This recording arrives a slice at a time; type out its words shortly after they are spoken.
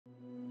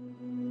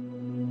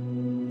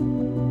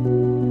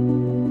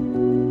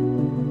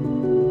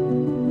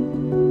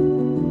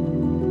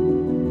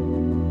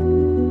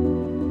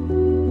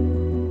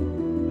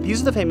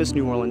Here's the famous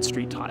New Orleans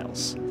street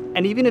tiles.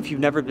 And even if you've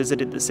never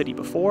visited the city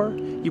before,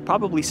 you've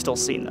probably still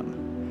seen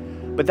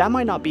them. But that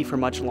might not be for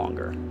much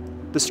longer.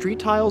 The street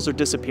tiles are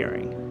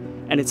disappearing,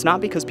 and it's not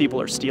because people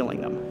are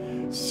stealing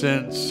them.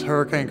 Since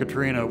Hurricane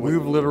Katrina,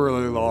 we've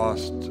literally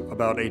lost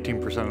about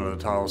 18% of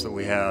the tiles that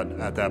we had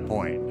at that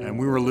point. And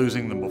we were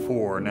losing them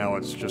before, now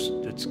it's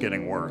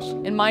getting worse.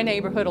 In my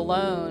neighborhood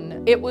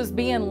alone, it was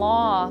being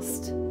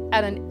lost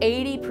at an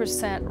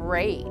 80%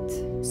 rate.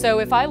 So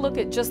if I look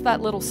at just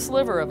that little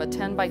sliver of a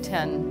 10 by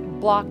 10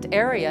 blocked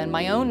area in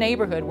my own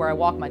neighborhood where I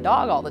walk my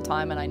dog all the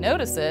time and I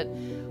notice it,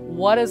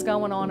 what is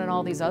going on in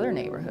all these other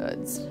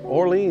neighborhoods?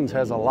 Orleans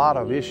has a lot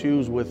of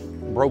issues with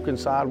broken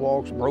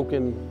sidewalks,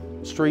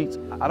 broken streets.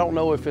 I don't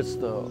know if it's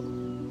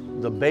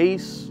the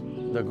base,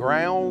 the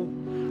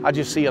ground. I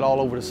just see it all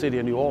over the city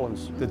of New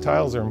Orleans. The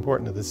tiles are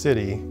important to the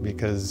city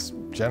because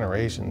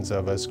generations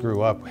of us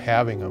grew up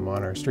having them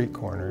on our street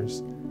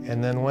corners.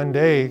 And then one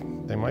day,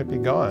 they might be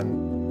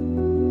gone.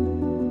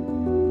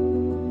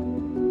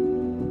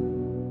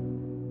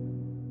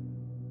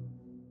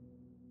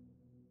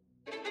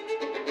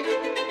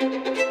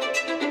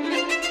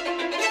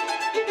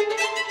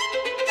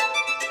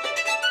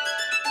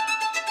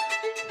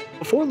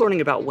 Before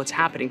learning about what's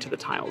happening to the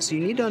tiles,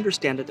 you need to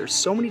understand that there's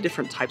so many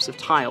different types of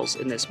tiles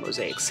in this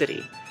Mosaic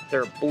City.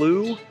 There are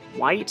blue,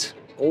 white,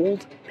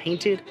 gold,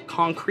 painted,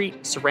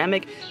 concrete,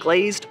 ceramic,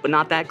 glazed, but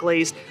not that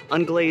glazed,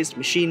 unglazed,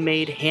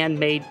 machine-made,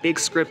 handmade, big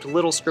script,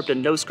 little script,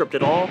 and no script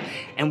at all.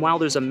 And while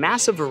there's a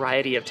massive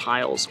variety of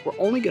tiles, we're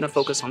only going to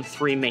focus on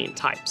three main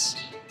types: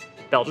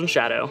 Belgian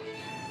Shadow,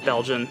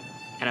 Belgian,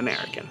 and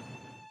American.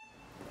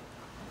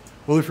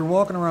 Well, if you're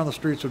walking around the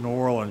streets of New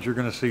Orleans, you're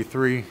going to see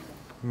three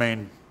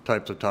main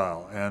types of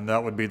tile, and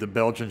that would be the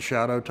Belgian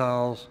Shadow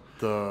tiles,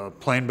 the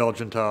plain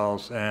Belgian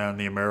tiles, and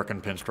the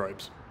American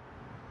pinstripes.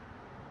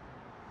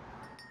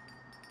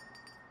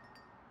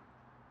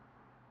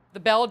 The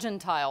Belgian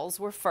tiles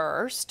were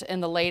first in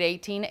the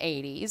late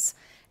 1880s,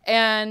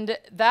 and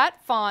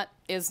that font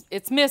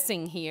it's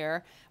missing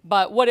here,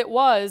 but what it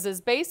was is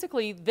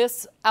basically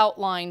this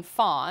outline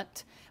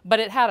font,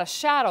 but it had a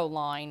shadow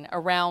line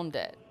around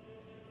it.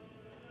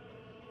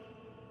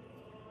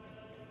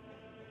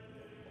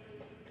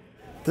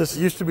 This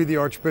used to be the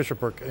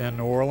Archbishopric in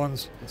New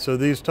Orleans, so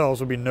these tiles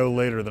will be no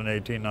later than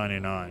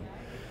 1899.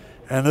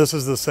 And this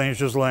is the Saint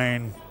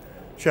Ghislain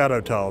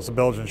shadow tiles, the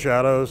Belgian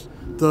shadows.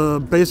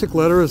 The basic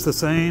letter is the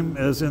same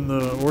as in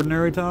the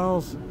ordinary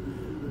tiles.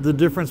 The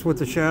difference with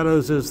the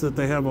shadows is that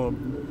they have a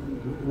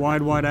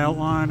wide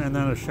outline and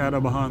then a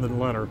shadow behind the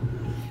letter.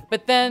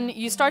 But then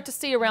you start to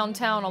see around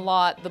town a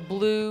lot the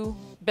blue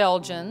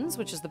Belgians,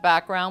 which is the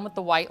background with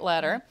the white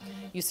letter.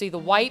 You see the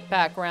white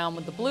background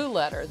with the blue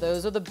letter.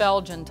 Those are the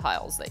Belgian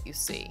tiles that you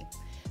see.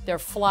 They're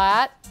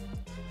flat,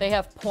 they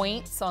have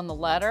points on the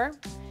letter,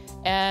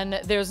 and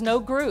there's no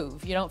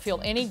groove. You don't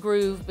feel any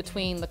groove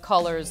between the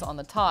colors on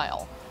the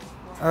tile.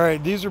 All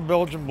right, these are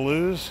Belgian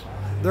blues.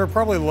 There are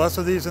probably less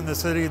of these in the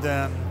city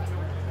than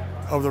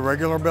of the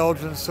regular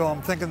Belgians, so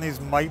I'm thinking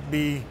these might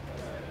be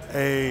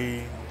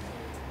a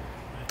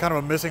kind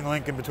of a missing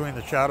link in between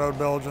the shadowed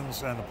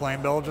Belgians and the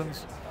plain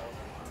Belgians.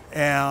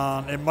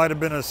 And it might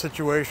have been a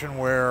situation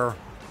where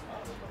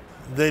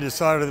they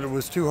decided that it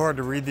was too hard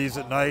to read these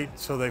at night,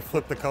 so they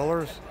flipped the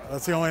colors.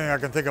 That's the only thing I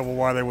can think of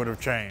why they would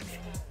have changed.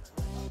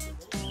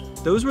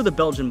 Those were the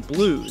Belgian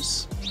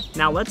blues.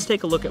 Now let's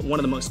take a look at one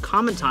of the most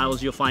common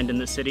tiles you'll find in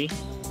the city,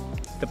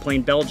 the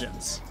plain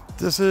Belgians.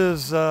 This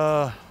is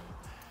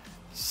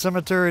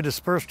Cemetery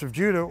Dispersed of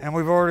Judah, and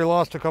we've already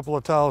lost a couple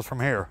of tiles from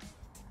here.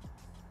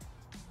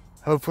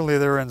 Hopefully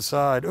they're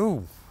inside.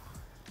 Ooh.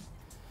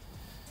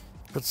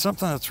 But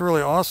something that's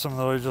really awesome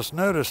that I just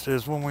noticed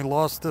is when we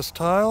lost this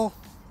tile,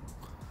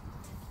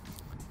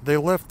 they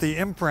left the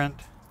imprint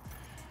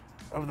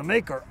of the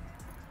maker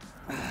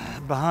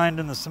behind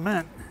in the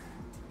cement.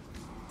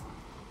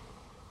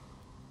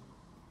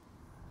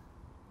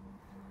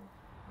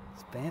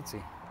 It's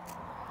fancy.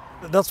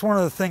 That's one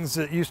of the things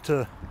that used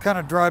to kind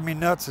of drive me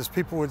nuts is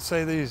people would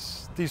say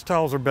these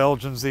tiles are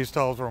Belgians, these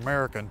tiles are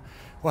American.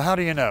 Well, how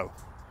do you know?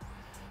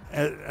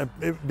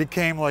 It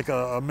became like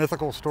a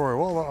mythical story.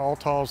 Well, all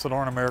tiles that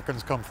aren't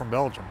Americans come from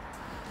Belgium.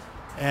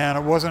 And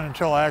it wasn't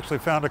until I actually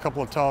found a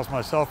couple of tiles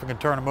myself and could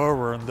turn them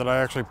over and that I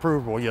actually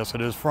proved, well, yes,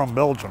 it is from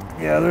Belgium.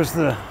 Yeah, there's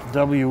the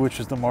W,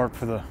 which is the mark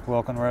for the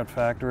Welkenrath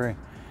factory.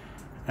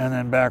 And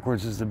then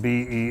backwards is the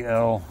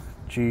Belgium.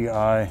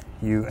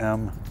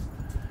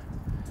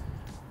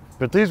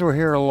 But these were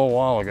here a little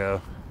while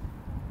ago.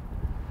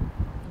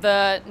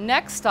 The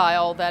next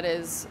style that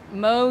is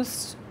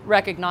most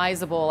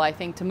recognizable, I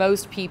think, to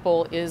most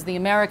people is the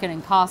American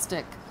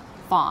encaustic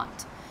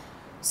font.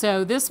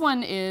 So this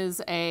one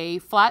is a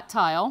flat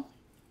tile,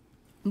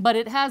 but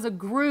it has a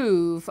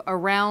groove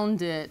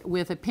around it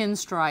with a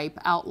pinstripe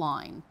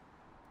outline.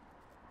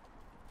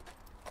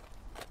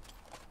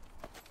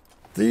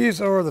 These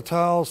are the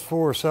tiles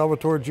for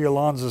Salvatore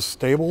Gialanza's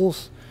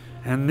stables,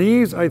 and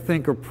these, I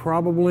think, are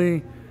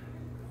probably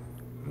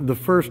the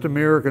first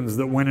Americans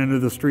that went into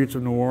the streets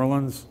of New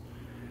Orleans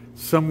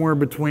somewhere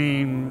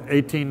between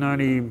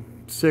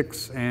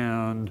 1896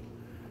 and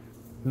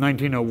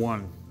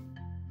 1901.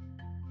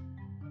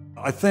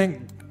 I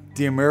think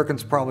the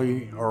Americans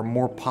probably are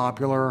more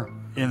popular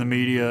in the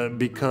media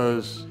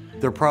because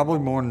they're probably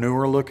more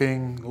newer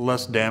looking,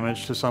 less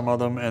damage to some of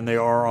them, and they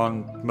are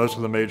on most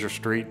of the major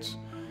streets.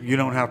 You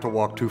don't have to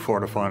walk too far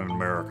to find an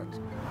American.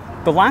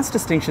 The last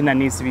distinction that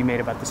needs to be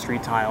made about the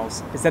street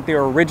tiles is that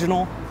they're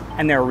original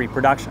and they're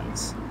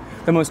reproductions.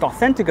 The most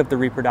authentic of the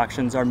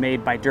reproductions are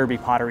made by Derby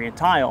Pottery and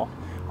Tile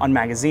on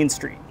Magazine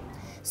Street.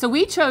 So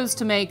we chose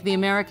to make the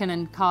American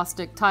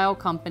Encaustic Tile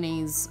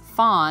Company's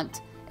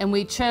font, and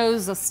we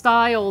chose a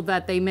style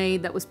that they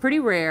made that was pretty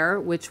rare,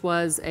 which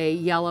was a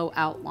yellow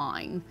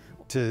outline.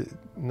 To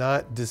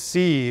not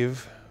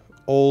deceive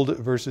old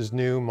versus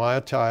new,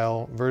 my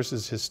tile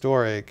versus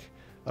historic,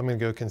 I'm going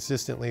to go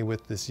consistently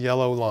with this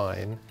yellow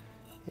line,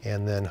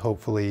 and then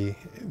hopefully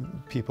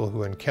people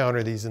who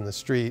encounter these in the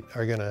street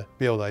are going to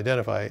be able to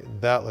identify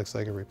that looks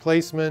like a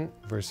replacement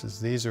versus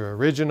these are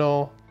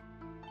original.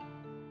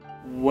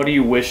 What do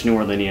you wish New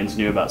Orleanians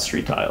knew about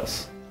street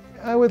tiles?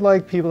 I would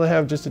like people to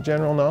have just a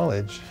general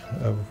knowledge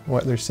of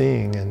what they're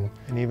seeing, and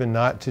even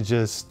not to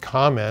just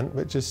comment,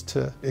 but just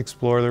to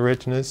explore the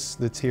richness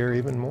that's here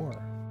even more.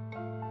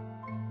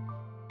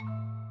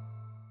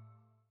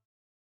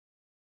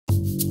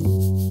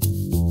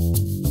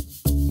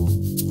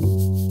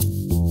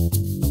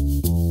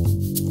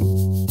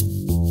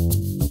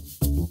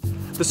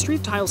 The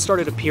street tiles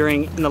started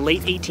appearing in the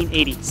late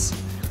 1880s,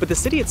 but the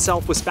city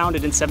itself was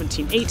founded in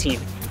 1718,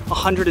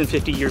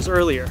 150 years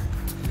earlier.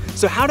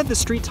 So how did the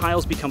street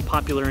tiles become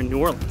popular in New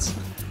Orleans?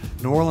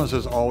 New Orleans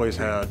has always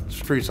had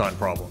street sign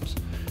problems.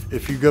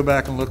 If you go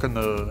back and look in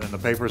the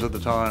papers at the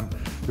time,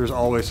 there's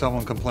always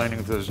someone complaining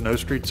that there's no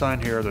street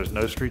sign here, there's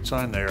no street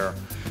sign there.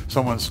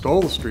 Someone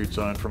stole the street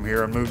sign from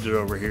here and moved it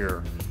over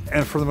here.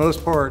 And for the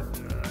most part,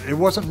 it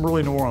wasn't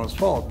really New Orleans'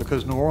 fault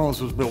because New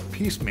Orleans was built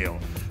piecemeal.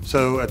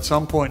 So at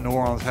some point, New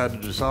Orleans had to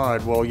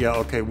decide, well, yeah,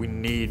 okay, we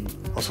need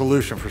a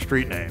solution for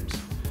street names.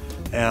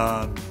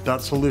 And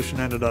that solution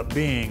ended up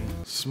being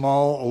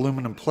small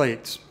aluminum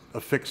plates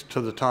affixed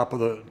to the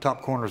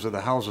top corners of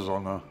the houses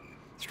on the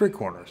street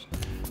corners.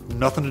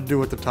 Nothing to do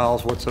with the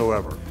tiles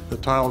whatsoever. The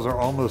tiles are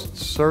almost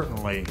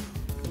certainly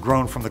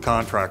grown from the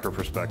contractor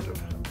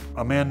perspective.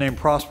 A man named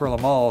Prosper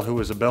Lamal, who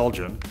was a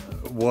Belgian,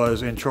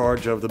 was in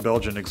charge of the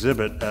Belgian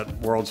exhibit at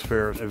World's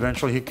Fair.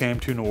 Eventually he came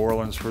to New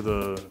Orleans for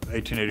the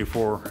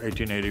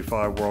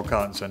 1884-1885 World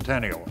Cotton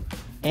Centennial.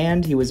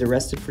 And he was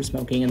arrested for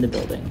smoking in the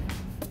building.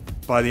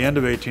 By the end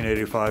of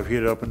 1885, he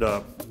had opened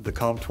up the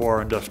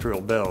Comptoir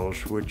Industriel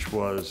Belge, which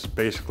was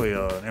basically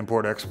an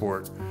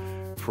import-export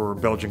for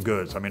Belgian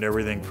goods. I mean,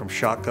 everything from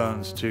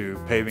shotguns to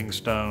paving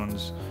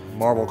stones,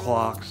 marble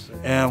clocks.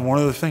 And one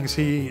of the things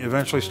he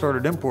eventually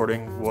started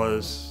importing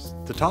was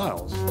the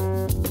tiles.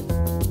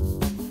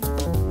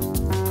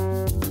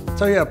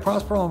 So yeah,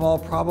 Prosper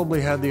Lamal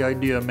probably had the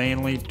idea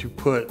mainly to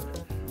put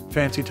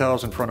fancy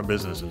tiles in front of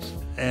businesses.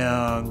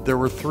 And there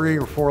were 3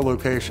 or 4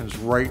 locations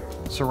right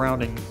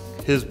surrounding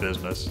his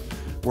business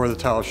where the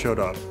tiles showed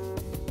up.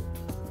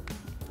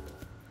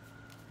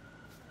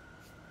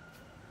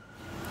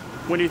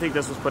 When do you think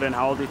this was put in?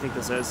 How old do you think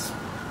this is?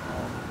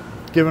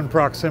 Given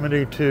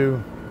proximity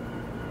to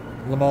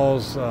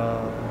Lamal's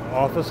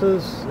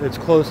offices, it's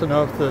close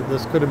enough that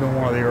this could have been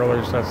one of the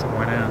earlier sets that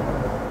went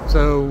in.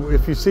 So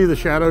if you see the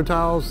shadow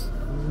tiles,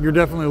 you're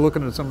definitely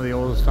looking at some of the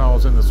oldest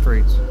tiles in the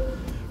streets.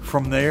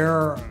 From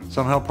there,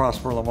 somehow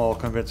Prosper Lamal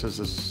convinces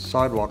the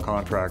sidewalk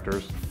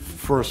contractors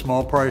for a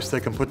small price they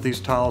can put these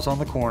tiles on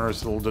the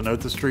corners that will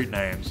denote the street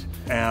names,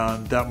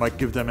 and that might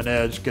give them an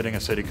edge getting a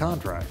city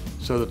contract.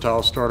 So the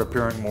tiles start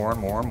appearing more and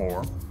more and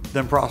more.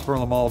 Then Prosper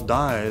Lamal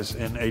dies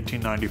in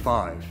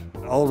 1895.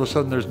 All of a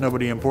sudden there's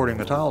nobody importing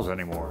the tiles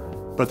anymore.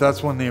 But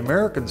that's when the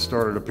Americans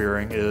started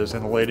appearing, is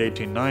in the late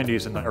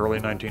 1890s and the early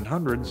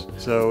 1900s.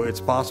 So it's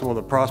possible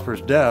that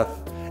Prosper's death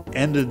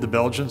ended the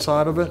Belgian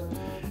side of it,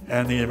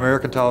 and the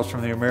American tiles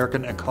from the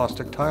American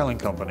Encaustic Tiling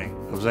Company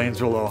of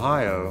Zanesville,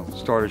 Ohio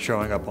started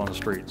showing up on the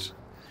streets.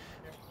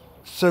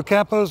 So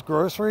Capo's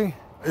Grocery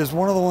is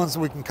one of the ones that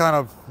we can kind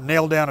of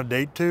nail down a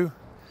date to,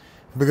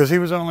 because he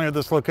was only at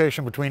this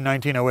location between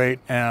 1908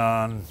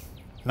 and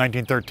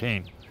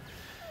 1913.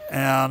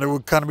 And it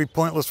would kind of be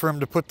pointless for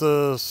him to put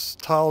the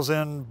tiles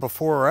in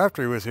before or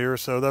after he was here,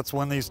 so that's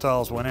when these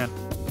tiles went in.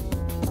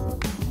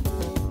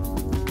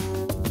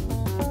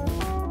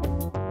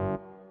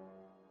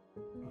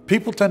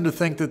 People tend to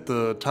think that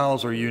the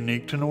tiles are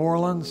unique to New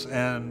Orleans,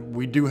 and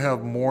we do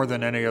have more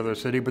than any other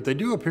city, but they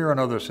do appear in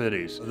other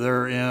cities.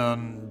 They're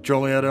in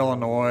Joliet,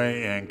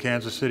 Illinois, and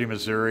Kansas City,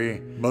 Missouri.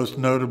 Most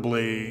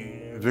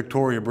notably,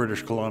 Victoria,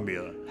 British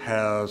Columbia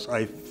has,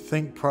 I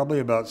think, probably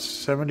about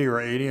 70 or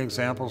 80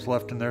 examples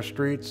left in their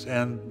streets,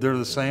 and they're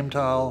the same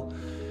tile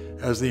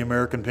as the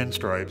American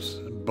pinstripes,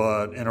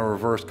 but in a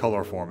reverse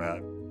color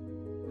format.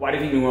 Why do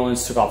you think New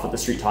Orleans took off with the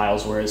street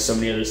tiles, whereas so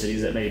many other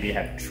cities that maybe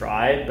have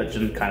tried, but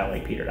just kind of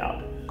like petered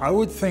out? I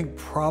would think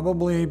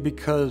probably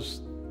because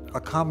a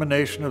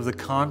combination of the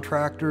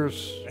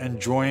contractors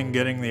enjoying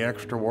getting the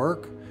extra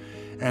work,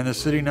 and the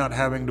city not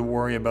having to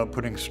worry about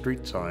putting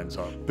street signs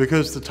up.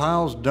 Because the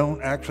tiles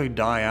don't actually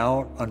die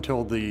out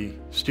until the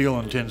steel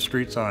and tin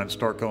street signs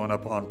start going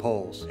up on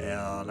poles.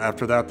 And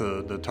after that,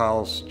 the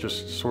tiles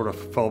just sort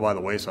of fell by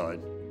the wayside.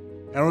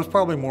 And it was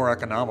probably more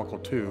economical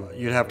too.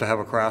 You'd have to have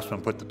a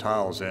craftsman put the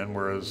tiles in,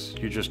 whereas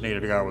you just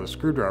needed a guy with a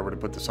screwdriver to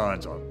put the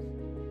signs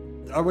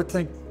on. I would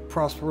think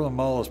Prosper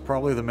Lamall is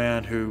probably the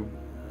man who,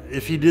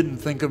 if he didn't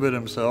think of it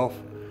himself,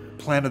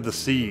 planted the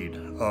seed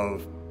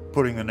of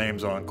putting the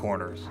names on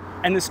corners.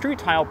 And the street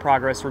tile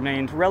progress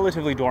remained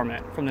relatively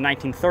dormant from the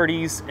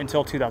 1930s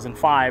until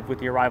 2005 with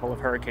the arrival of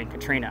Hurricane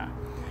Katrina.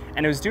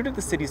 And it was due to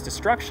the city's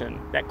destruction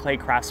that clay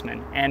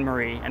craftsmen Anne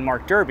Marie and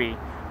Mark Derby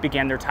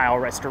began their tile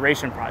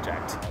restoration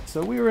project.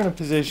 So we were in a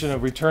position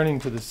of returning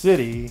to the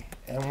city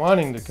and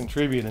wanting to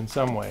contribute in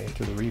some way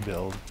to the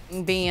rebuild.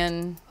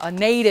 Being a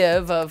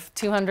native of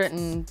 200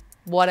 and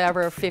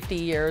whatever, 50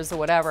 years or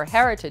whatever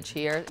heritage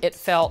here, it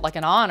felt like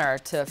an honor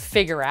to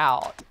figure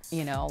out,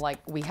 you know, like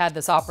we had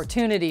this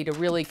opportunity to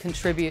really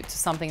contribute to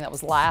something that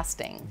was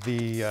lasting.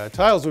 The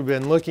tiles we've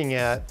been looking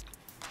at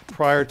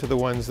prior to the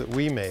ones that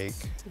we make,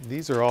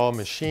 these are all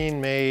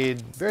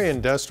machine-made, very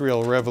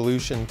industrial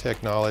revolution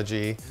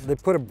technology. They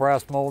put a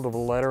brass mold of a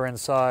letter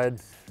inside.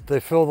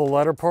 They fill the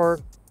letter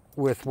part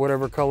with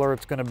whatever color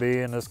it's going to be,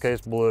 in this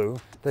case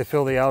blue. They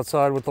fill the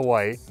outside with the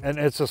white, and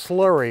it's a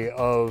slurry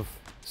of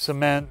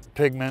cement,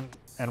 pigment,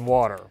 and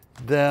water.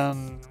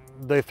 Then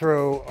they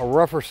throw a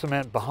rougher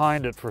cement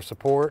behind it for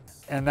support,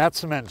 and that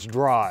cement's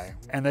dry,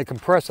 and they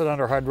compress it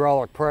under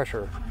hydraulic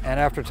pressure, and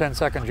after 10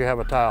 seconds you have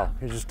a tile.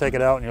 You just take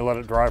it out and you let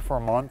it dry for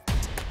a month.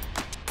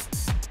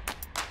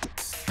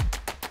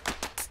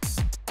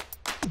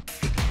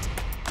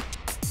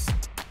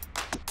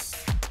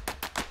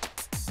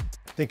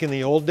 I think in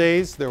the old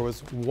days there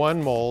was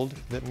one mold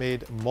that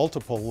made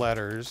multiple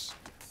letters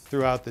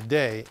throughout the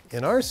day.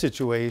 In our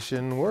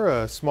situation,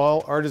 we're a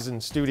small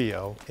artisan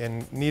studio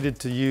and needed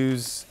to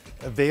use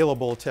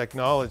available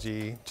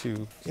technology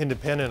to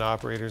independent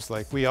operators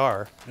like we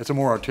are. It's a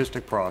more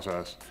artistic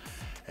process,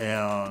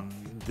 and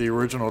the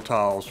original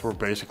tiles were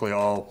basically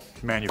all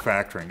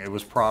manufacturing. It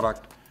was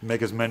product,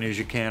 make as many as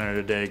you can in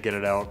a day, get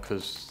it out,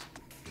 because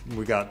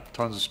we got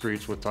tons of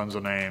streets with tons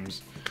of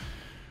names,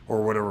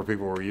 or whatever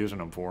people were using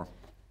them for.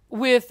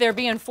 With there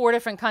being 4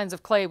 different kinds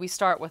of clay, we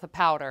start with a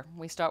powder.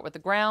 We start with the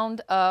ground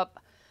up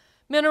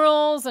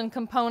minerals and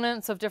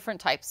components of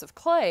different types of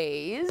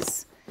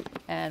clays,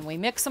 and we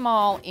mix them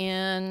all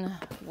in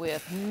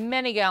with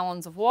many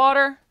gallons of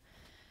water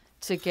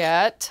to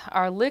get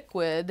our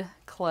liquid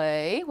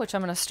clay, which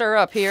I'm going to stir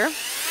up here.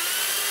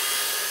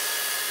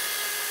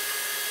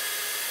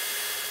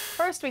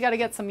 First, we got to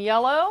get some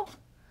yellow,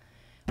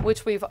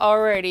 which we've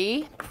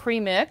already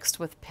pre-mixed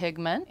with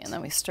pigment, and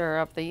then we stir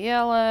up the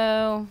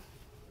yellow.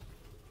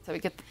 So we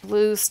get the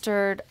blue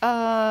stirred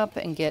up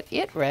and get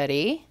it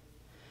ready.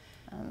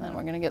 And then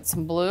we're going to get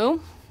some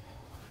blue.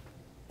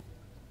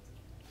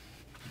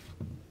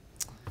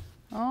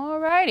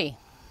 Alrighty.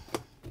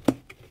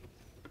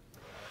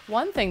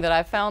 One thing that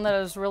I found that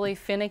is really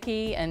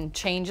finicky and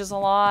changes a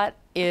lot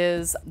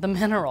is the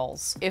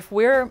minerals. If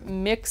we're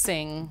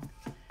mixing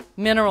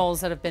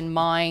minerals that have been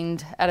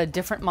mined at a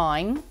different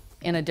mine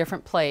in a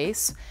different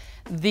place,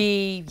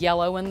 the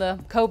yellow and the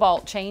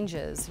cobalt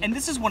changes. And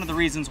this is one of the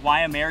reasons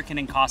why American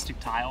encaustic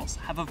tiles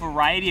have a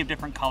variety of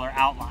different color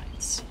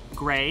outlines: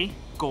 gray,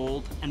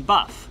 gold, and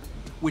buff,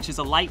 which is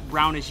a light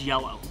brownish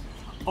yellow.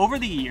 Over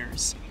the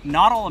years,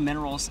 not all the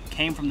minerals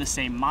came from the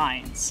same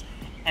mines,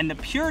 and the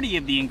purity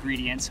of the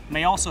ingredients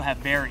may also have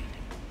varied.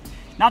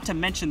 Not to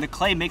mention the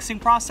clay mixing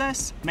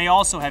process may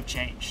also have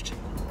changed.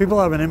 People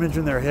have an image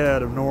in their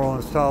head of New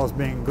Orleans tiles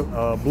being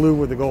blue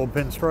with the gold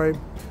pinstripe,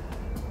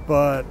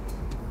 but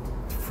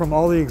from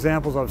all the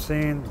examples I've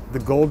seen, the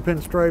gold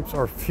pinstripes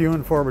are few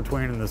and far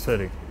between in the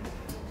city.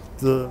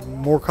 The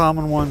more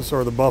common ones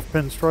are the buff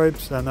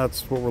pinstripes, and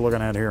that's what we're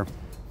looking at here.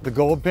 The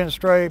gold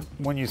pinstripe,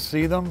 when you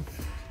see them,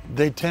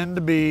 they tend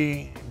to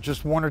be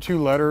just 1 or 2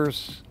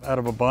 letters out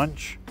of a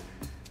bunch.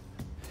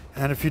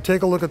 And if you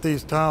take a look at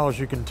these tiles,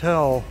 you can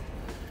tell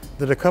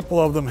that a couple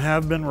of them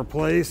have been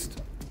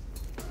replaced.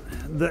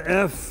 The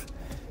F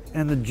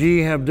and the G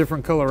have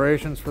different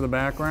colorations for the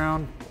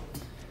background,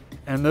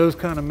 and those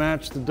kind of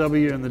match the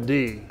W and the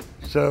D.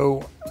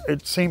 So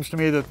it seems to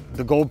me that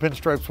the gold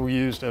pinstripes were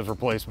used as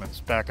replacements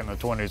back in the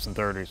 20s and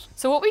 30s.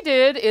 So what we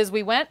did is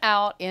we went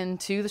out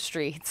into the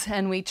streets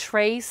and we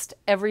traced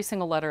every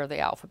single letter of the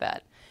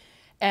alphabet.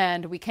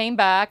 And we came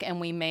back and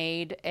we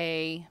made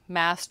a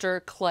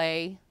master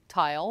clay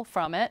tile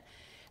from it.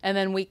 And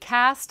then we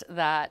cast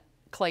that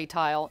clay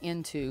tile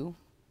into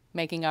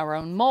making our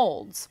own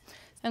molds.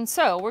 And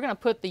so we're going to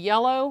put the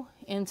yellow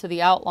into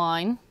the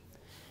outline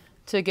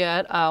to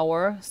get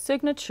our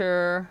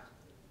signature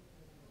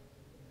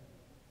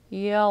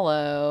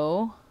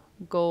yellow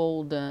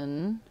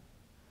golden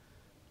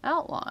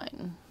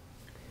outline.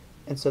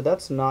 And so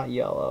that's not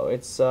yellow,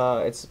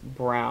 it's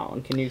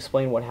brown. Can you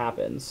explain what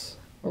happens?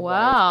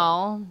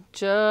 Well,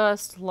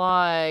 just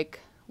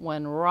like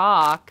when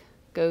rock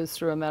goes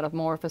through a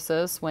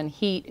metamorphosis, when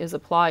heat is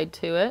applied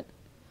to it,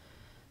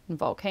 in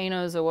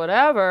volcanoes or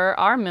whatever,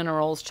 our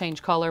minerals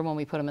change color when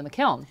we put them in the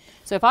kiln.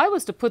 So if I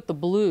was to put the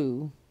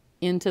blue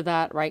into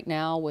that right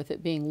now with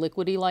it being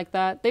liquidy like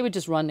that, they would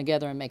just run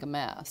together and make a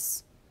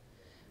mess.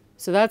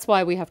 So that's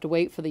why we have to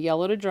wait for the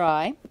yellow to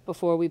dry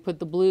before we put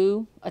the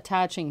blue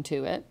attaching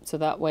to it, so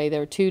that way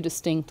they're two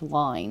distinct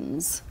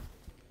lines.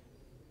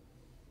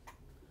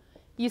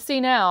 You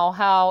see now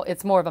how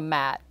it's more of a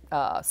matte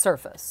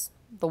surface.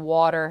 The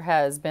water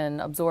has been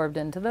absorbed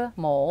into the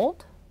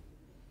mold.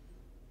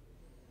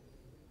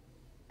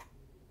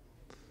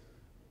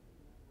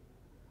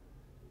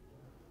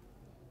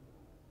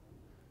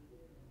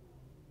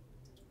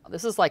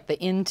 This is like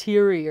the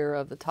interior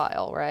of the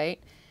tile, right?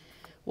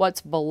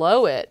 What's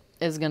below it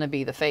is going to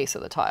be the face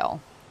of the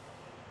tile.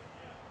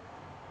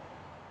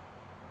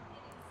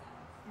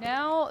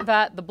 Now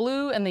that the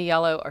blue and the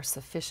yellow are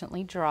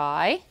sufficiently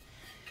dry,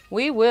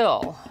 we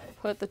will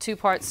put the two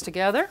parts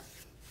together,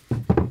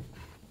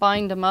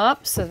 bind them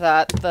up so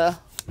that the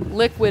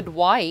liquid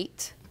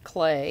white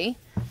clay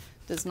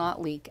does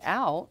not leak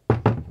out.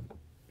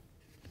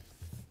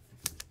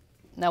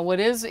 Now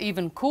what is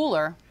even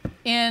cooler,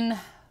 in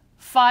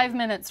 5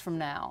 minutes from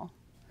now,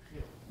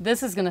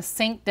 this is going to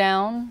sink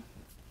down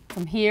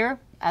from here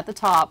at the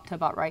top to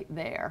about right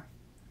there.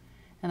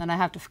 And then I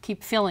have to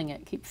keep filling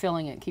it, keep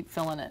filling it, keep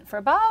filling it for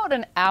about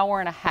an hour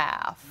and a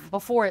half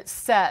before it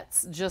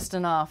sets just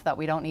enough that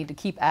we don't need to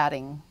keep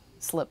adding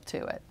slip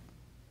to it.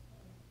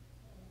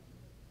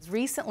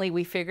 Recently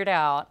we figured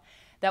out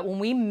that when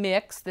we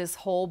mix this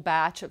whole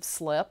batch of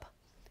slip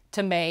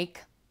to make,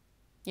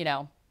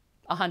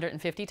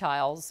 150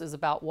 tiles is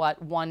about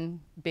what one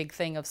big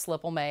thing of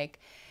slip will make,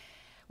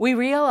 we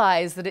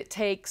realized that it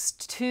takes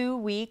 2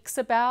 weeks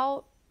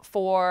about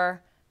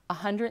for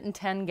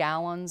 110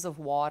 gallons of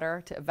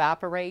water to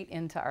evaporate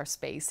into our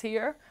space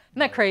here. Isn't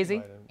that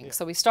crazy? Yeah.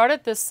 So we start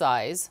at this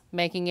size,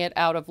 making it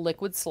out of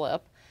liquid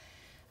slip.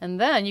 And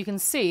then you can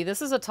see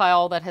this is a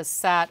tile that has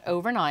sat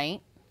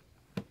overnight.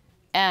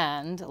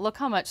 And look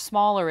how much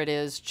smaller it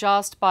is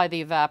just by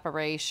the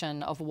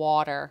evaporation of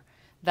water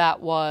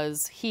that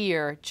was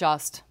here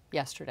just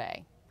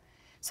yesterday.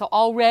 So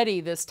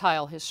already this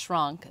tile has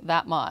shrunk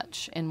that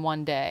much in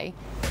one day.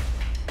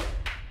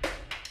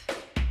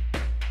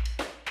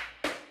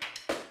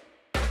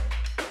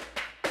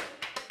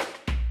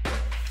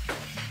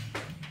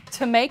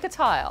 To make a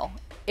tile,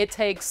 it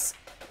takes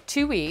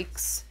 2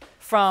 weeks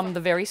from the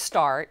very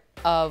start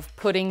of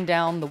putting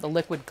down the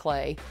liquid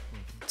clay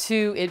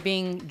to it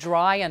being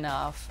dry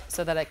enough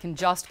so that it can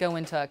just go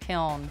into a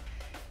kiln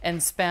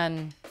and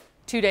spend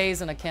 2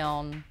 days in a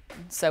kiln.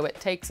 So it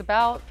takes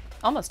about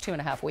almost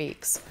 2.5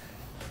 weeks.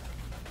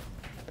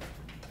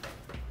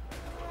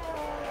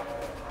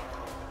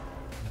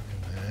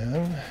 And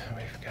then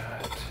we've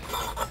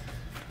got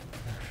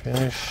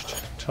finished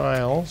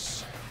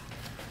tiles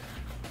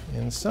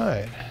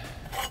inside.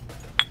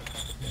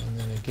 And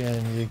then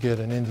again, you get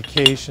an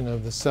indication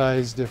of the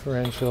size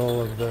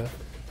differential of the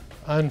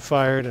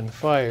unfired and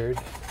fired.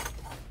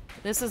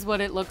 This is what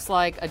it looks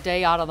like a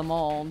day out of the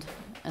mold,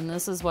 and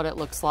this is what it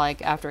looks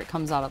like after it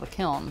comes out of the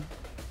kiln.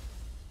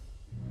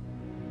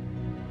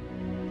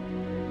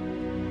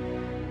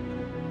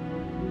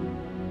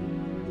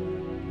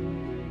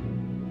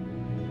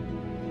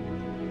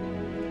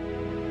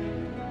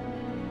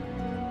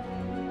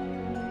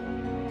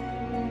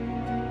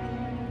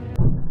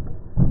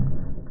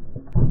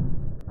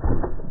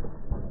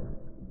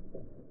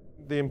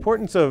 The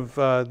importance of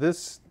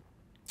this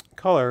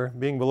color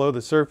being below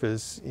the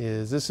surface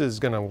is this is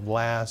going to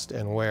last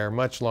and wear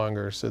much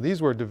longer. So these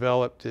were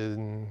developed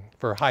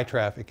for high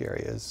traffic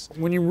areas.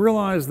 When you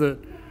realize that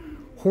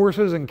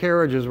horses and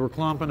carriages were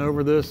clomping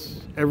over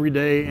this every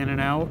day in and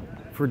out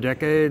for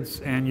decades,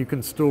 and you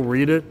can still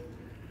read it,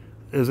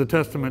 is a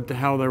testament to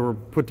how they were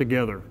put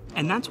together.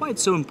 And that's why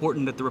it's so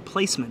important that the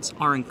replacements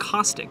are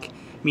encaustic,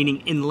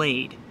 meaning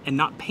inlaid, and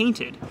not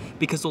painted,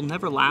 because they'll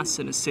never last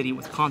in a city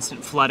with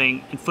constant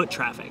flooding and foot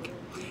traffic.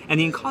 And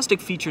the encaustic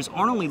features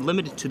aren't only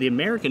limited to the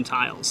American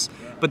tiles,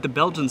 but the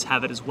Belgians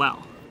have it as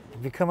well.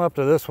 If you come up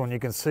to this one, you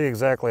can see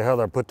exactly how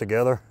they're put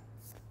together.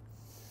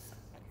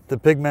 The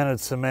pigmented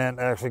cement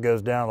actually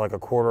goes down like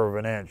 1/4 of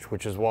an inch,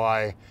 which is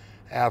why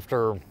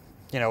after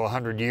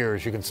 100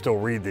 years you can still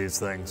read these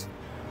things.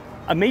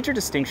 A major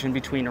distinction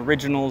between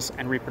originals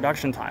and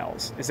reproduction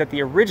tiles is that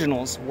the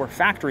originals were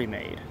factory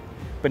made,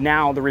 but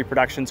now the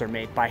reproductions are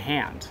made by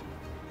hand.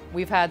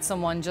 We've had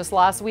someone just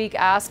last week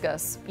ask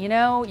us,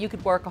 you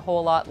could work a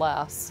whole lot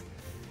less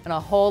and a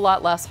whole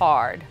lot less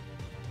hard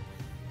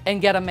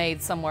and get them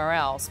made somewhere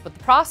else. But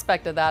the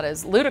prospect of that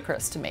is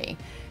ludicrous to me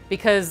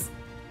because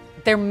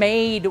they're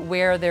made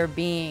where they're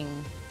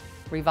being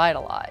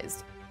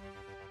revitalized.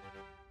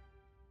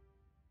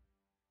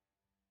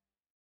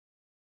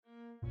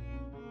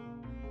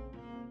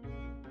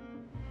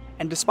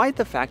 And despite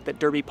the fact that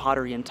Derby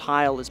Pottery and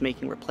Tile is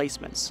making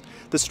replacements,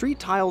 the street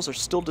tiles are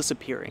still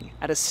disappearing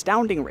at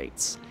astounding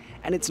rates.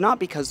 and it's not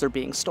because they're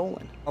being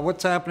stolen.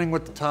 What's happening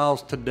with the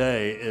tiles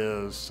today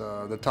is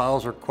the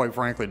tiles are quite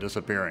frankly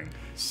disappearing.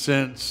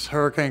 Since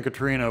Hurricane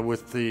Katrina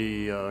with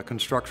the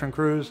construction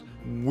crews,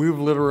 we've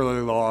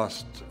literally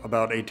lost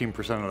about 18%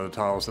 of the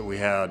tiles that we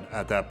had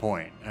at that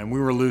point. And we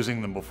were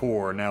losing them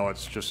before, now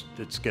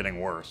it's getting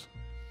worse.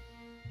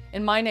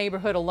 In my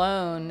neighborhood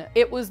alone,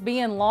 it was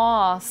being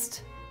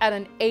lost at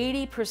an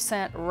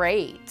 80%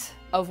 rate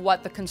of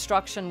what the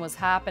construction was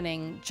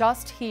happening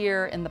just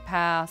here in the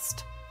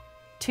past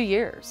 2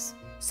 years.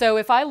 So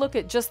if I look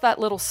at just that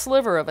little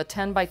sliver of a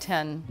 10 by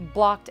 10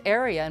 blocked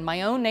area in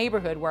my own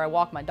neighborhood where I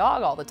walk my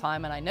dog all the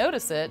time and I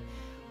notice it,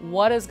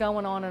 what is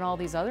going on in all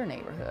these other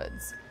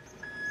neighborhoods?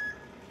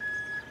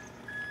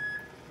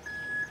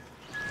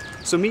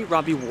 So meet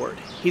Robbie Ward.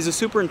 He's a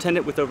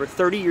superintendent with over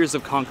 30 years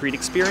of concrete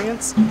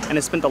experience and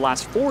has spent the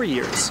last 4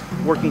 years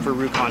working for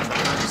roof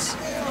contractors.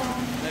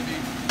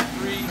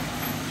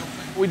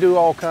 We do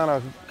all kind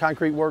of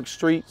concrete work,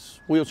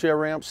 streets, wheelchair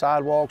ramps,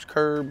 sidewalks,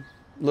 curb,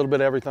 a little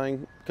bit of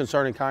everything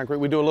concerning concrete.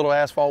 We do a little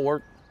asphalt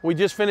work. We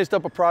just finished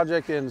up a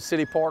project in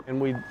City Park and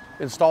we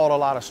installed a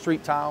lot of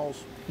street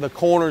tiles. The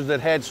corners that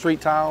had street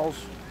tiles,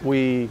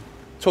 we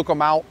took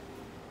them out,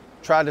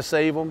 tried to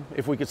save them.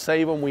 If we could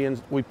save them,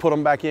 we put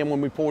them back in when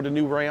we poured the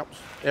new ramps.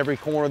 Every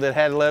corner that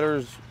had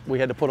letters, we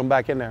had to put them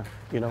back in there,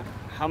 you know.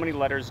 How many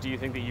letters do you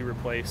think that you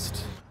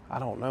replaced? I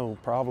don't know,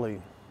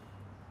 probably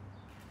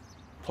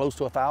close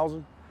to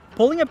 1,000.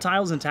 Pulling up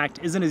tiles intact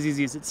isn't as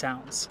easy as it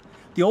sounds.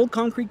 The old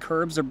concrete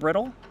curbs are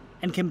brittle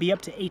and can be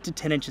up to 8 to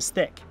 10 inches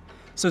thick,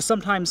 so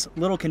sometimes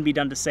little can be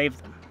done to save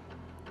them.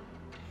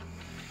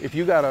 If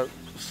you gotta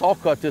saw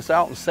cut this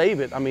out and save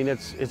it, I mean,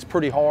 it's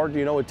pretty hard,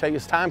 you know,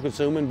 it's time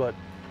consuming, but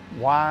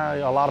why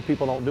a lot of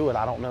people don't do it,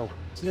 I don't know.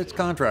 It's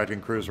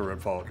contracting crews are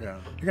at fault, yeah.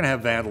 You're gonna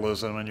have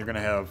vandalism and you're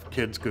gonna have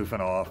kids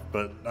goofing off,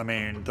 but I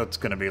mean, that's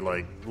gonna be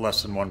like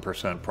less than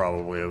 1%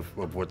 probably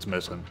of what's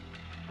missing.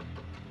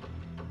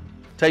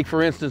 Take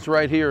for instance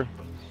right here,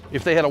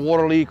 if they had a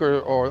water leak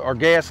or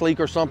gas leak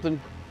or something,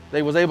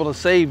 they was able to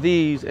save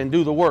these and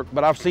do the work.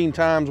 But I've seen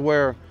times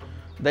where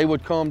they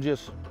would come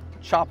just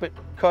chop it,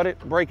 cut it,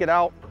 break it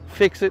out,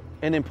 fix it,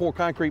 and then pour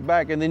concrete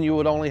back, and then you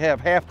would only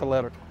have half the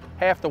letter,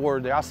 half the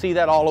word there. I see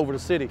that all over the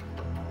city.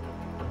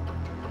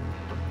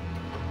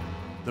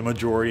 The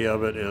majority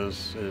of it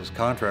is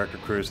contractor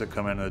crews that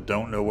come in that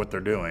don't know what they're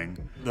doing.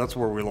 That's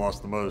where we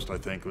lost the most, I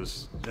think,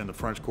 was in the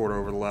French Quarter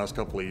over the last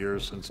couple of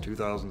years since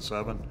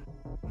 2007.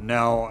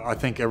 Now, I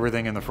think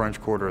everything in the French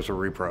Quarter is a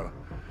repro,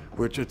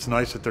 which it's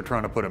nice that they're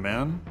trying to put them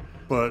in,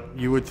 but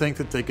you would think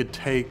that they could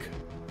take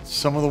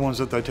some of the ones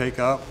that they take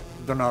up,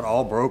 they're not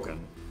all broken.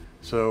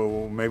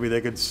 So maybe they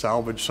could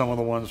salvage some of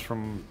the ones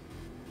from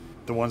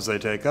the ones they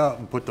take up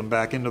and put them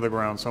back into the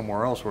ground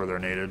somewhere else where they're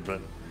needed, but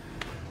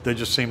they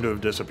just seem to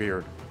have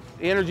disappeared.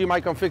 Energy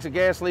might come fix a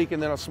gas leak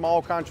and then a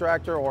small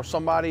contractor or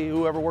somebody,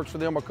 whoever works for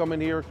them, will come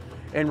in here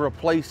and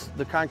replace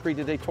the concrete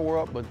that they tore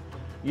up, but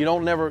you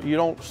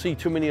don't see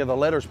too many of the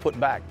letters put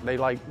back. They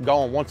like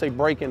gone. Once they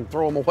break and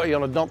throw them away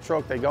on a dump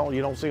truck, they gone.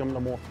 You don't see them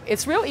no more.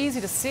 It's real easy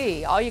to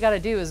see. All you got to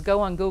do is go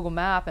on Google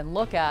Map and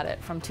look at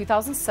it from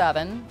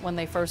 2007, when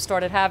they first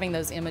started having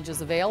those images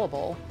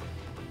available,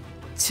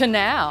 to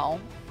now,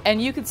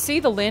 and you could see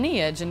the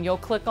lineage, and you'll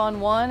click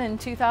on one in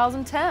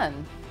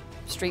 2010.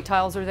 Street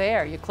tiles are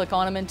there. You click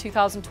on them in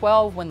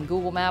 2012 when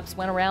Google Maps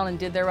went around and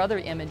did their other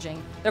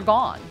imaging. They're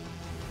gone.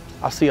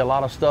 I see a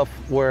lot of stuff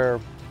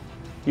where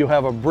you'll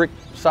have a brick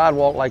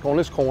sidewalk like on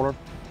this corner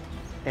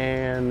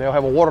and they'll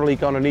have a water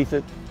leak underneath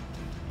it.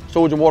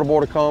 Sewage and water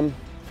board will come,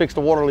 fix the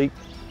water leak,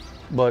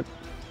 but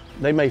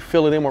they may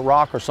fill it in with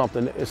rock or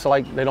something. It's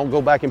like they don't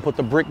go back and put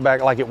the brick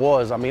back like it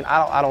was. I mean,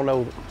 I don't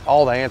know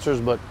all the answers,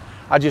 but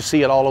I just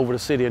see it all over the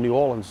city of New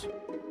Orleans.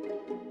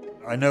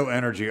 I know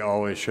energy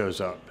always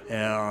shows up,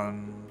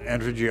 and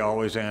energy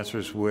always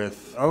answers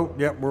with, oh,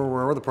 yeah, we're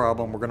aware of the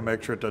problem, we're gonna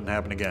make sure it doesn't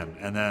happen again.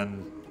 And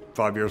then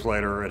 5 years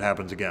later, it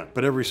happens again.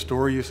 But every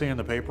story you see in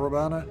the paper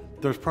about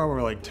it, there's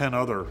probably like 10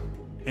 other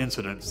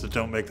incidents that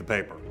don't make the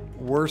paper.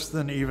 Worse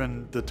than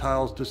even the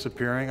tiles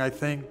disappearing, I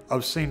think,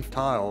 I've seen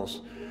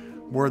tiles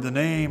where the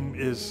name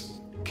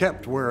is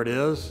kept where it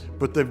is,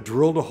 but they've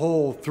drilled a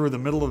hole through the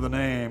middle of the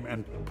name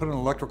and put an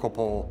electrical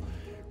pole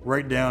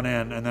right down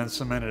in and then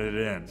cemented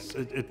it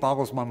in. It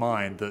boggles my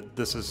mind that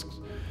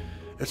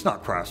it's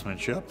not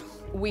craftsmanship.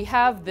 We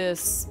have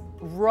this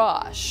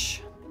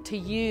rush to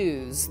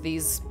use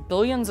these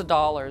billions of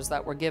dollars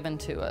that were given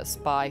to us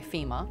by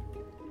FEMA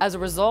as a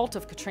result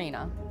of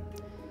Katrina.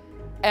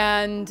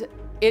 And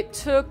it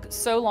took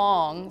so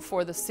long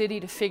for the city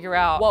to figure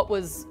out what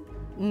was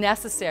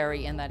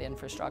necessary in that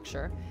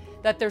infrastructure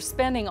that they're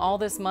spending all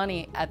this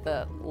money at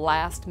the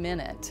last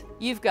minute.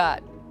 You've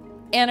got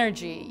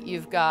energy,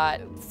 you've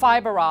got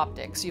fiber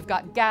optics, you've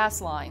got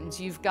gas lines,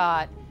 you've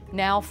got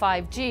now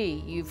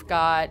 5G, you've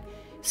got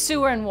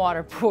sewer and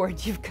water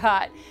board, you've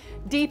got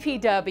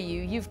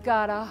DPW, you've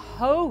got a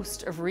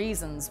host of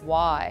reasons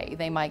why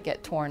they might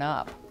get torn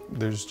up.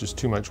 There's just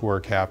too much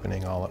work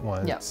happening all at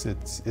once. Yep.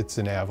 It's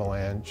an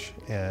avalanche,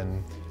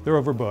 and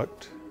they're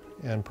overbooked,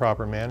 and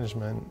proper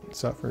management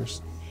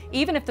suffers.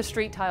 Even if the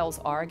street tiles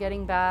are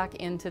getting back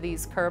into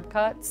these curb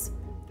cuts,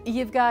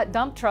 you've got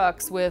dump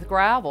trucks with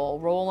gravel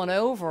rolling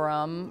over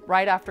them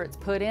right after it's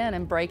put in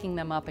and breaking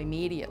them up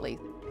immediately.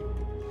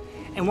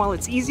 And while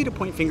it's easy to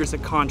point fingers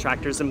at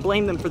contractors and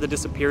blame them for the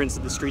disappearance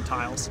of the street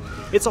tiles,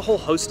 it's a whole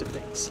host of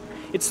things.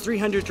 It's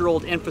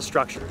 300-year-old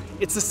infrastructure.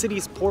 It's the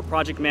city's poor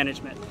project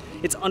management.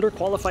 It's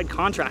underqualified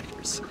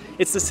contractors.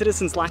 It's the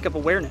citizens' lack of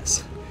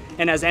awareness.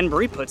 And as Anne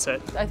Marie puts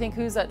it, I think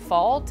who's at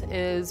fault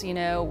is,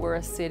 we're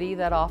a city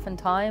that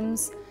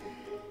oftentimes,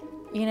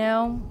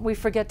 we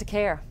forget to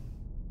care.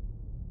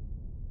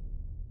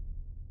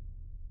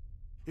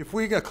 If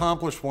we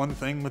accomplish one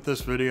thing with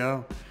this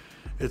video,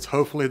 it's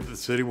hopefully that the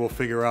city will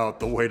figure out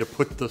the way to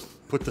put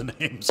the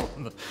names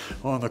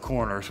on the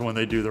corners when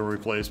they do the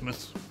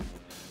replacements.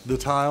 The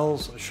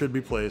tiles should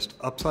be placed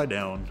upside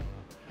down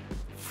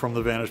from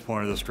the vantage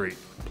point of the street,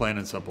 plain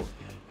and simple.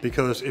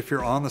 Because if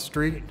you're on the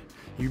street,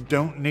 you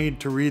don't need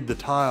to read the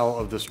tile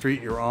of the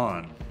street you're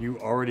on. You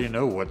already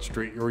know what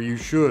street, or you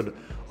should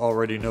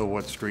already know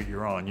what street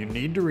you're on. You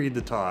need to read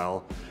the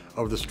tile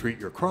of the street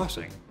you're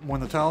crossing.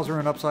 When the tiles are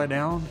in upside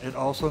down, it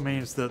also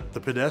means that the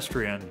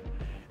pedestrian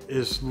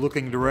is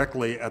looking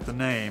directly at the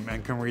name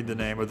and can read the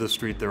name of the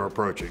street they're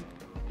approaching.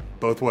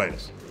 Both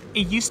ways.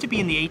 It used to be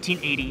in the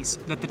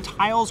 1880s that the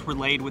tiles were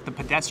laid with the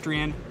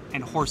pedestrian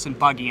and horse and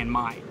buggy in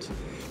mind.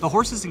 The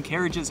horses and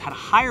carriages had a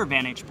higher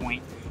vantage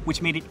point,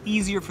 which made it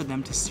easier for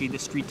them to see the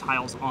street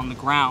tiles on the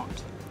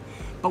ground.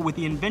 But with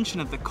the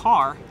invention of the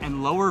car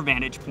and lower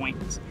vantage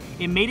points,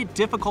 it made it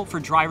difficult for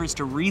drivers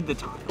to read the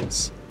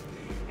tiles.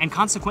 And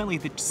consequently,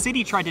 the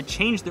city tried to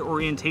change their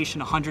orientation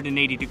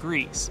 180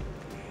 degrees.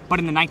 But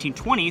in the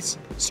 1920s,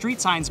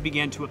 street signs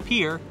began to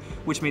appear,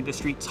 which made the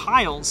street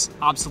tiles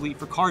obsolete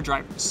for car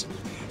drivers.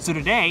 So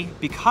today,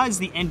 because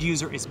the end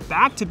user is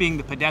back to being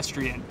the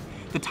pedestrian,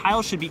 the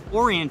tiles should be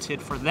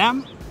oriented for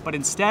them, but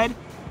instead,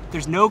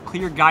 there's no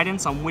clear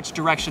guidance on which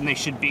direction they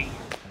should be.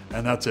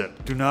 And that's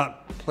it. Do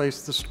not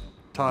place the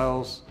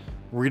tiles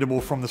readable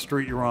from the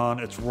street you're on.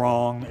 It's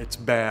wrong, it's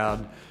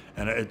bad,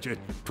 and it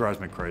drives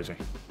me crazy.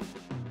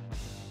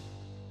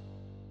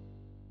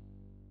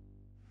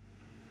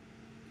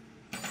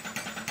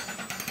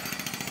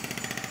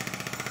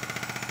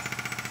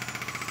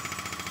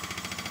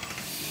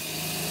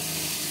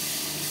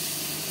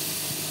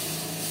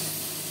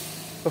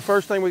 The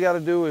first thing we got to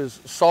do is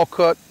saw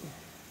cut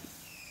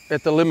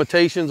at the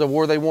limitations of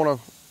where they want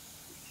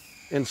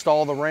to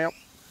install the ramp.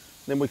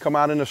 Then we come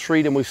out in the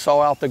street and we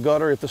saw out the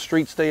gutter. If the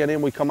street's staying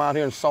in, we come out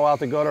here and saw out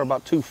the gutter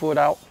about 2 foot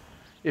out.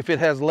 If it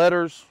has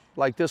letters,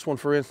 like this one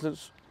for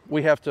instance,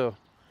 we have to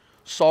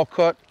saw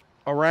cut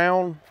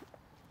around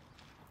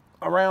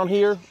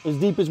here as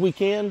deep as we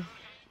can,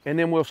 and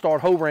then we'll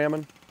start hoe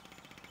ramming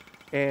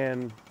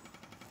and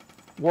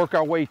work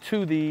our way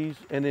to these,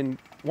 and then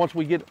once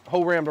we get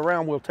hoe rammed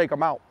around, we'll take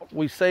them out.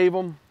 We save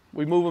them,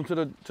 we move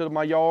them to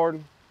my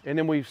yard, and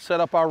then we set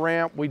up our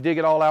ramp, we dig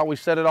it all out, we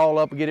set it all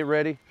up and get it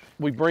ready.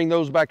 We bring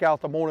those back out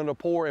the morning to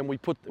pour, and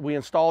we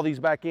install these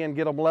back in,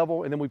 get them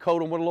level, and then we coat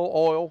them with a little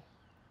oil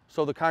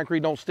so the concrete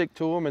don't stick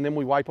to them, and then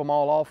we wipe them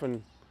all off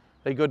and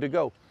they're good to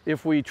go.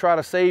 If we try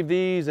to save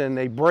these and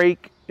they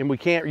break and we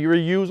can't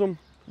reuse them,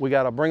 we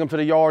gotta bring them to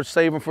the yard,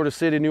 save them for the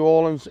city of New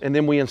Orleans, and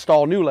then we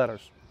install new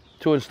letters.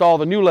 To install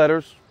the new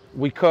letters,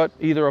 we cut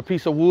either a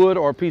piece of wood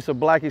or a piece of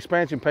black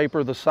expansion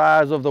paper the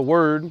size of the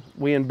word.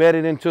 We embed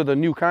it into the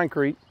new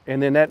concrete,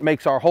 and then that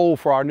makes our hole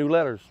for our new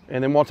letters.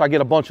 And then once I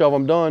get a bunch of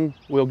them done,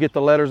 we'll get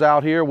the letters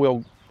out here,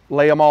 we'll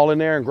lay them all in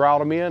there and grout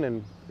them in,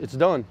 and it's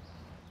done.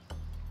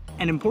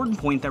 An important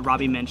point that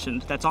Robbie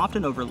mentioned that's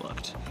often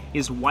overlooked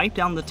is wipe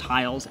down the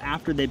tiles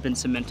after they've been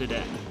cemented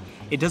in.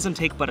 It doesn't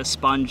take but a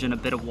sponge and a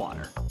bit of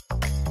water.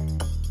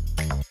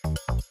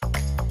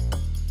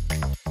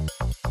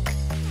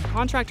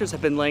 Contractors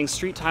have been laying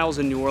street tiles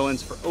in New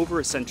Orleans for over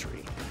a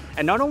century.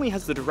 And not only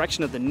has the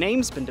direction of the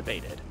names been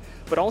debated,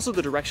 but also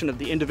the direction of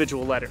the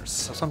individual letters.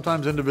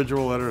 Sometimes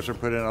individual letters are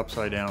put in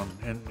upside down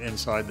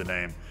inside the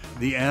name.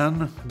 The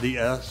N, the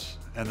S,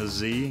 and the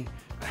Z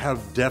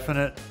have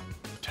definite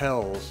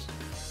tells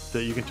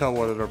that you can tell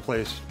whether they're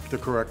placed the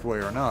correct way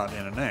or not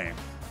in a name.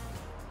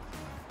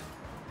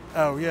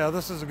 Oh yeah,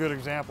 this is a good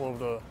example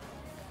of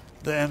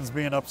the N's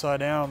being upside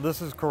down.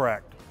 This is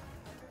correct.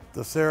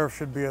 The serif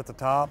should be at the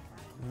top,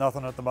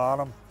 nothing at the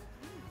bottom.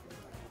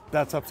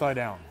 That's upside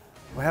down.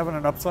 Having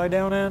an upside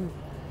down N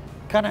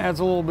kind of adds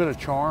a little bit of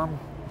charm,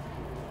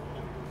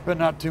 but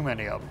not too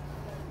many of them.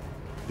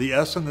 The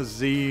S and the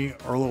Z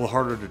are a little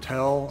harder to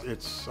tell.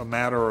 It's a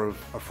matter of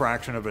a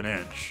fraction of an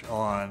inch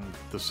on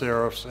the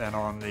serifs and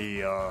on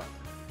the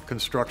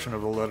construction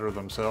of the letter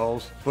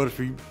themselves. But if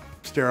you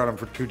stare at them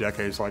for 2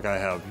 decades like I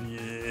have,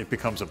 it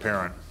becomes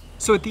apparent.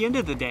 So at the end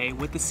of the day,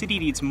 what the city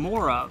needs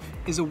more of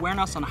is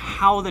awareness on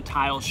how the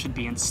tiles should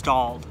be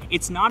installed.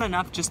 It's not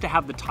enough just to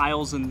have the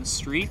tiles in the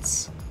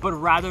streets, but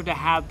rather to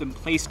have them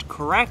placed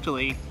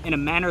correctly in a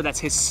manner that's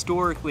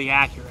historically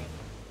accurate.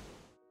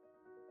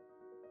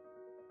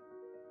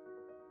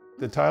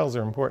 The tiles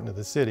are important to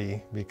the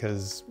city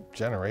because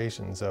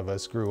generations of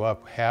us grew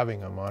up having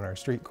them on our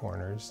street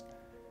corners.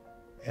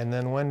 And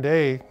then one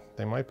day,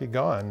 they might be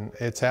gone.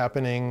 It's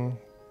happening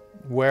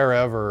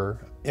wherever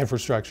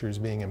infrastructure is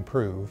being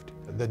improved.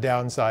 The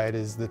downside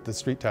is that the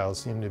street tiles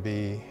seem to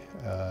be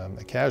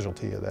a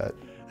casualty of that.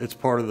 It's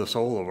part of the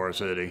soul of our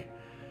city.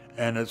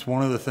 And it's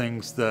one of the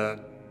things that,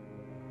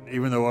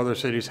 even though other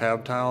cities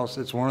have tiles,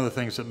 it's one of the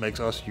things that makes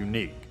us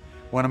unique.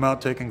 When I'm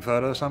out taking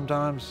photos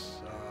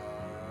sometimes,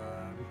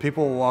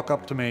 people will walk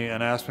up to me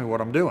and ask me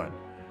what I'm doing.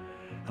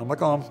 I'm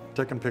like, oh, I'm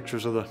taking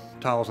pictures of the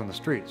tiles in the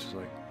streets. It's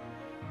like,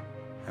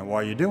 and why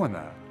are you doing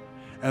that?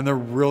 And they're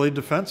really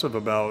defensive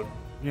about,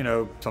 you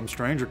know, some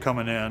stranger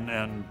coming in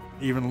and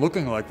even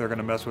looking like they're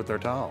gonna mess with their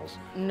tiles.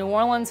 New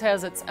Orleans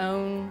has its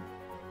own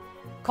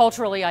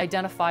culturally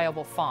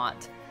identifiable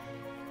font.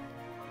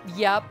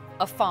 Yep,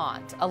 a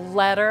font, a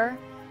letter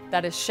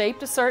that is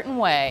shaped a certain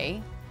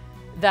way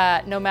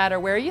that no matter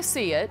where you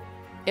see it,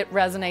 it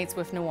resonates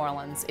with New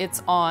Orleans.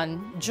 It's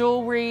on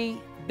jewelry,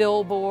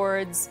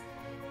 billboards,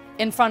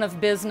 in front of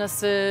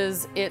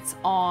businesses, it's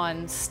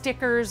on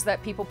stickers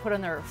that people put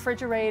on their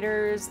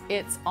refrigerators,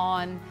 it's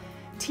on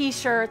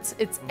t-shirts,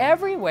 it's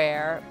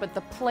everywhere, but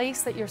the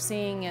place that you're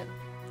seeing it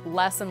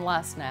less and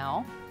less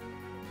now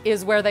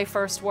is where they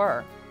first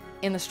were,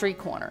 in the street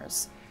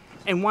corners.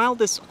 And while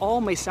this all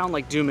may sound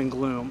like doom and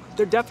gloom,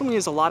 there definitely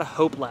is a lot of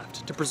hope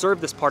left to preserve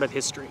this part of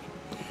history.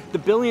 The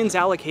billions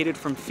allocated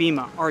from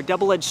FEMA are a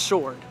double-edged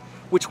sword,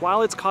 which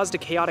while it's caused a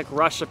chaotic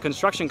rush of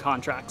construction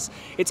contracts,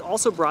 it's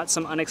also brought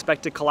some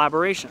unexpected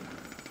collaboration.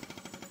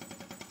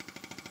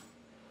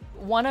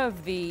 One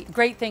of the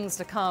great things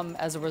to come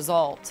as a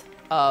result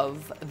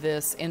of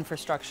this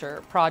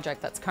infrastructure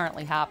project that's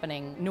currently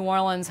happening, New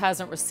Orleans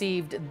hasn't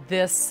received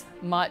this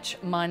much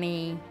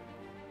money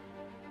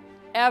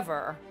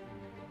ever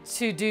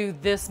to do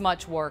this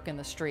much work in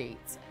the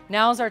streets.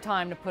 Now's our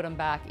time to put them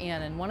back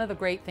in, and one of the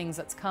great things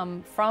that's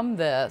come from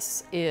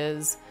this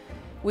is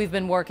we've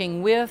been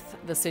working with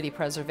the city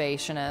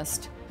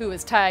preservationist, who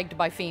is tagged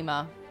by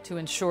FEMA to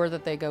ensure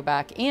that they go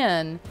back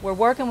in. We're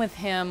working with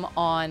him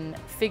on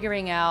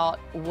figuring out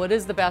what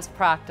is the best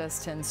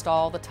practice to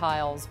install the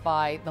tiles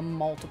by the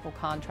multiple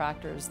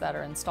contractors that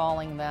are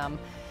installing them.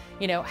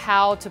 You know,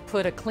 how to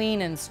put a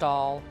clean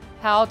install,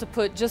 how to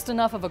put just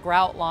enough of a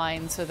grout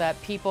line so that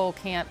people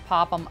can't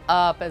pop them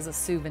up as a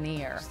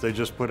souvenir. They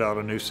just put out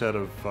a new set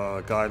of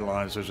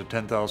guidelines. There's a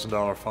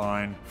 $10,000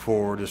 fine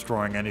for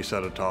destroying any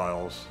set of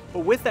tiles. But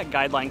with that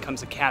guideline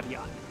comes a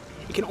caveat.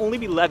 It can only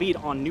be levied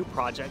on new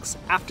projects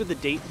after the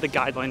date the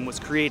guideline was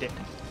created.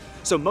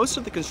 So most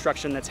of the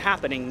construction that's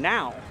happening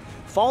now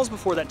falls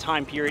before that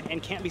time period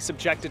and can't be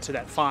subjected to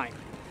that fine.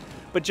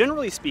 But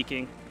generally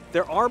speaking,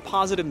 there are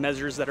positive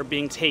measures that are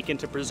being taken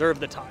to preserve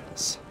the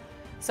tiles.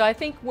 So I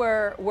think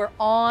we're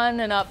on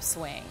an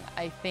upswing.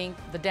 I think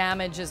the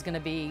damage is going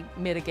to be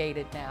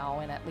mitigated now,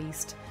 and at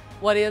least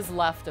what is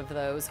left of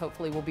those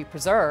hopefully will be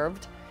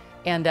preserved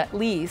and at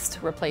least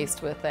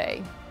replaced with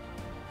a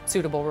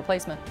suitable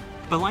replacement.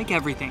 But like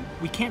everything,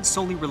 we can't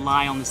solely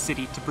rely on the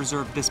city to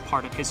preserve this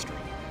part of history.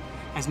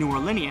 As New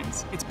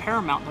Orleanians, it's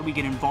paramount that we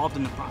get involved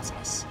in the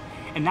process.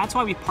 And that's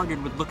why we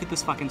partnered with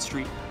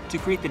LookAtThisFuckinStreet to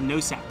create the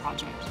NoSap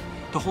project,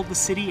 to hold the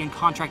city and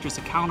contractors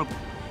accountable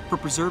for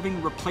preserving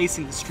and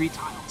replacing the street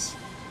tiles.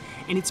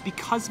 And it's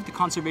because of the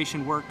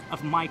conservation work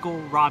of Michael,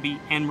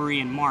 Robbie, Anne-Marie,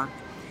 and Mark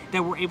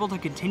that we're able to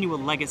continue a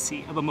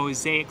legacy of a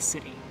Mosaic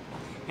City.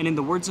 And in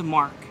the words of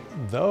Mark,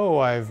 though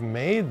I've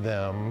made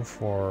them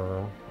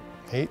for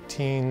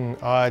 18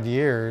 odd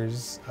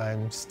years,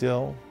 I'm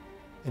still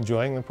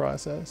enjoying the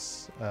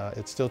process.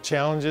 It still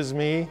challenges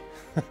me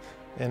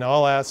in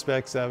all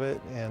aspects of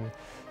it, and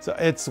so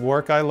it's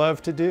work I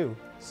love to do.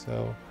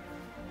 So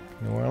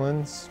New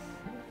Orleans,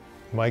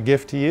 my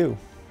gift to you.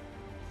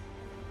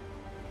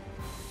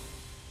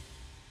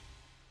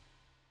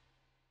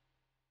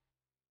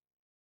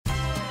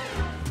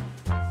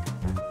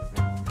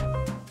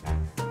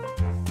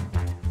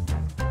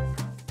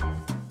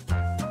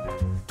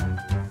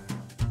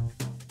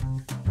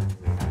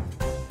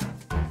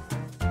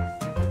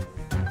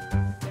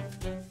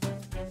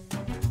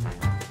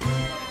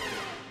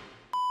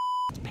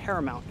 it's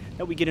paramount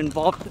that we get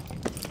involved.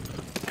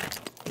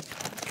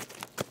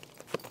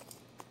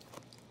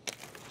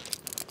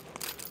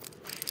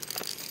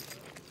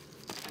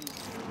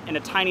 In a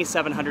tiny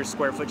 700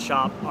 square foot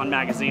shop on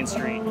Magazine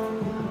Street.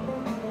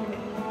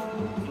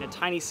 In a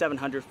tiny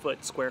 700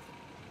 foot square.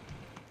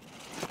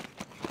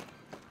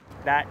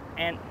 That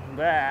and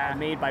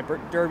made by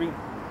Bert Derby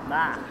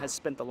has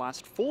spent the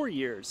last 4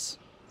 years.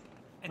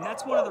 And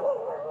that's one of the,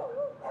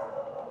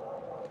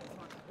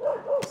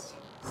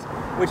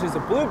 which is a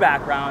blue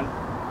background.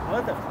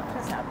 What the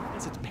fuck is happening?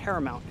 It's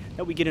paramount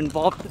that we get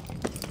involved.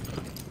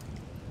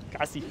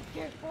 Cassie.